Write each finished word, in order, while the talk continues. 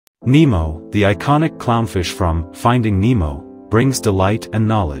Nemo, the iconic clownfish from Finding Nemo, brings delight and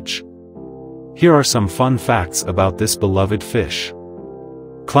knowledge. Here are some fun facts about this beloved fish.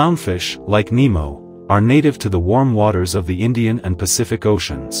 Clownfish, like Nemo, are native to the warm waters of the Indian and Pacific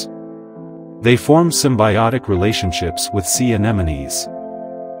Oceans. They form symbiotic relationships with sea anemones,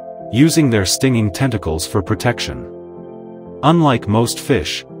 using their stinging tentacles for protection. Unlike most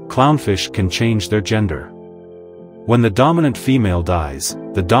fish, clownfish can change their gender. When the dominant female dies,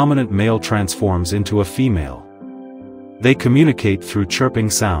 the dominant male transforms into a female. They communicate through chirping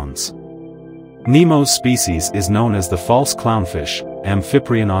sounds. Nemo's species is known as the false clownfish,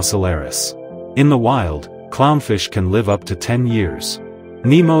 Amphiprion ocellaris. In the wild, clownfish can live up to 10 years.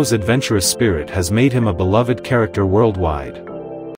 Nemo's adventurous spirit has made him a beloved character worldwide.